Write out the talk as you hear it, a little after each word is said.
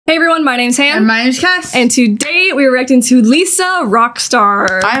Hey everyone, my name's Ham. And my name's Kess. And today we are reacting to Lisa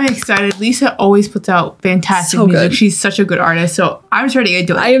Rockstar. I'm excited. Lisa always puts out fantastic music. Good. She's such a good artist, so I'm just ready to get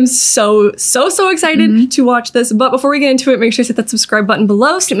into it. I am so excited to watch this. But before we get into it, make sure you hit that subscribe button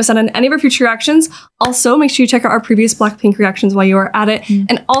below so you don't miss out on any of our future reactions. Also, make sure you check out our previous Blackpink reactions while you are at it.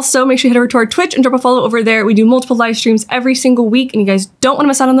 And also, make sure you head over to our Twitch and drop a follow over there. We do multiple live streams every single week, and you guys don't want to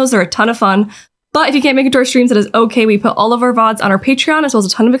miss out on those. They're a ton of fun. But if you can't make it to our streams, that is okay. We put all of our VODs on our Patreon, as well as a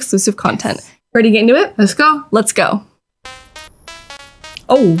ton of exclusive content. Ready to get into it? Let's go. Let's go.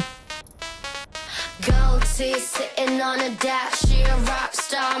 Oh.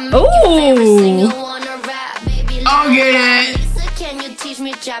 Oh. I'll get it. Can you teach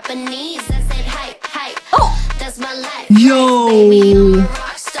me Japanese? I said hype, hype. Oh. That's my life. Yo.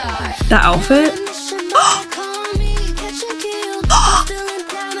 That outfit.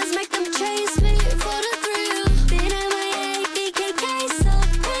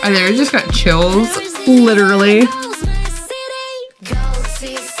 I literally just got chills. Literally.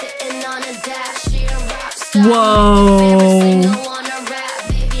 Whoa.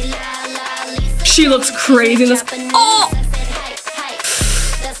 She looks crazy in this. Oh!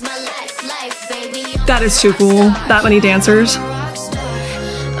 That is too cool. That many dancers.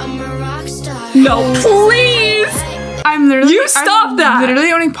 No, please! I'm literally. You stop that! I'm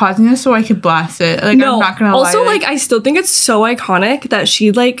literally only pausing this so I could blast it. Like, no, I'm not gonna lie. Also, like, I still think it's so iconic that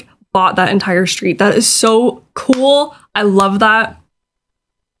she, like, bought that entire street. That is so cool. I love that.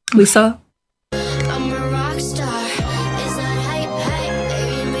 Lisa.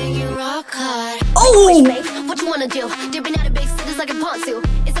 Oh! What you wanna do? Dipping out of big cities like a ponzu.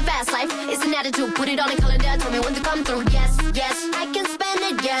 It's a fast life, it's an attitude. Put it on a calendar, tell me when to come through. Yes, yes, I can spend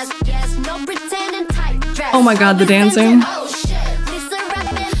it. Yes, yes, no pretending tight dress. Oh my god, the dancing. Oh shit, Lisa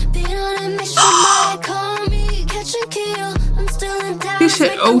rapping. Been on a mission, might call me, catch and kill. I'm still in town. He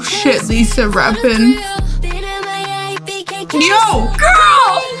said, "Oh shit, Lisa rapping." Yo,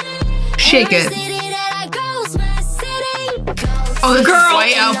 Girl! shake it. Oh, this Girl,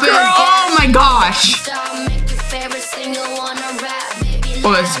 white outfit. girl. Oh my gosh.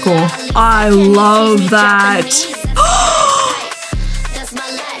 Oh, that's cool. I love that.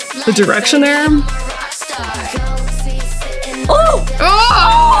 The direction there. Oh!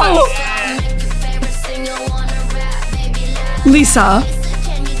 Oh! Lisa.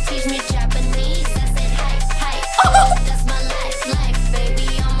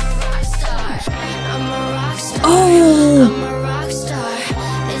 Oh!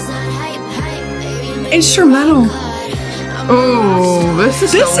 Instrumental. Oh, this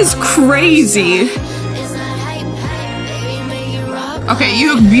is crazy. okay.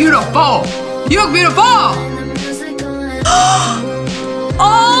 You look beautiful. You look beautiful.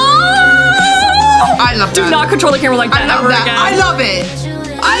 Oh! I love that. Do not control the camera like that I love ever that. again. I love it.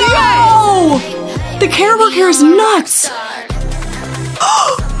 I love Yo! The camera work here is nuts. it.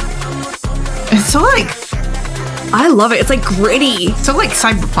 It's so like I love it. It's like gritty. so like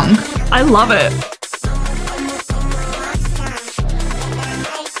cyberpunk. I love it.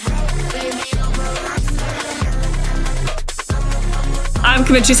 I'm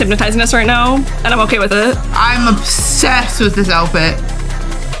convinced she's hypnotizing us right now, and I'm okay with it. I'm obsessed with this outfit.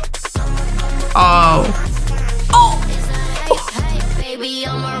 Oh.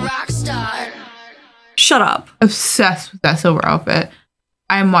 Shut up. Obsessed with that silver outfit.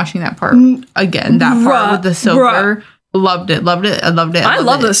 I'm watching that part again. That part with the silver. Loved it. Loved it. I loved it. I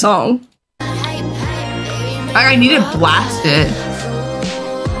love this song. Like, I need to blast it.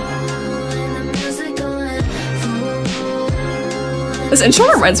 This intro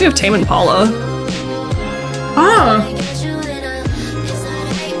reminds me of Tame Impala. Oh.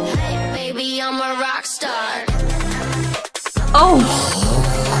 Oh.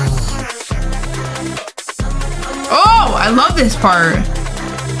 Oh, I love this part.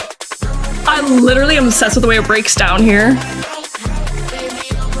 I literally am obsessed with the way it breaks down here.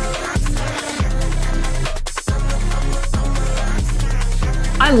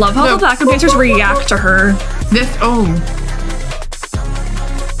 I love how the backup dancers react to her. This, oh.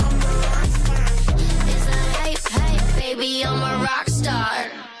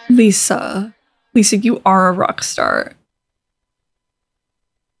 Lisa. Lisa, you are a rock star.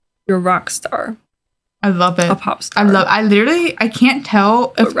 You're a rock star. I love it. A pop star. I can't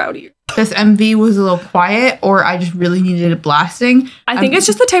tell if Rowdy. this MV was a little quiet or I just really needed it blasting. I think it's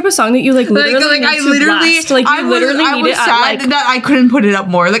just the type of song that you like literally need to blast. Like you literally need it at like that I couldn't put it up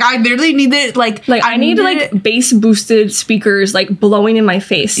more. Like I literally needed like I need like bass boosted speakers like blowing in my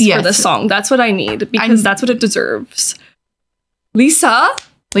face for this song. That's what I need because that's what it deserves. Lisa.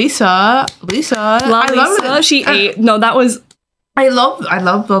 I love it. She ate. No, that was I love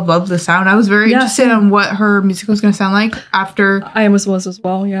the sound. I was very interested in what her music was going to sound like after I was as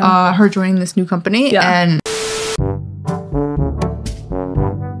well. Yeah, her joining this new company. Yeah. And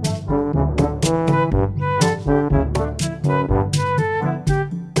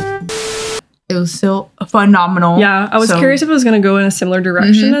it was still phenomenal. Yeah, I was curious if it was going to go in a similar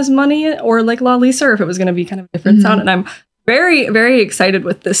direction as Money or like La Lisa, or if it was going to be kind of a different sound. And I'm very, very excited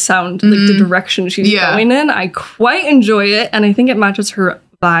with this sound, like the direction she's going in. I quite enjoy it, and I think it matches her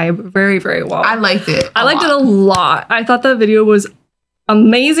vibe very, very well. I liked it. I liked it a lot. I thought that video was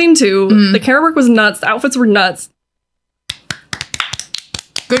amazing too. The camera work was nuts. The outfits were nuts.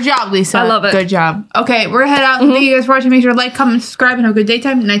 Good job, Lisa. I love it. Good job. Okay, we're gonna head out. Thank you guys for watching. Make sure to like, comment, subscribe, and have a good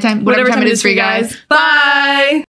daytime, nighttime, whatever time it is for you guys. Bye.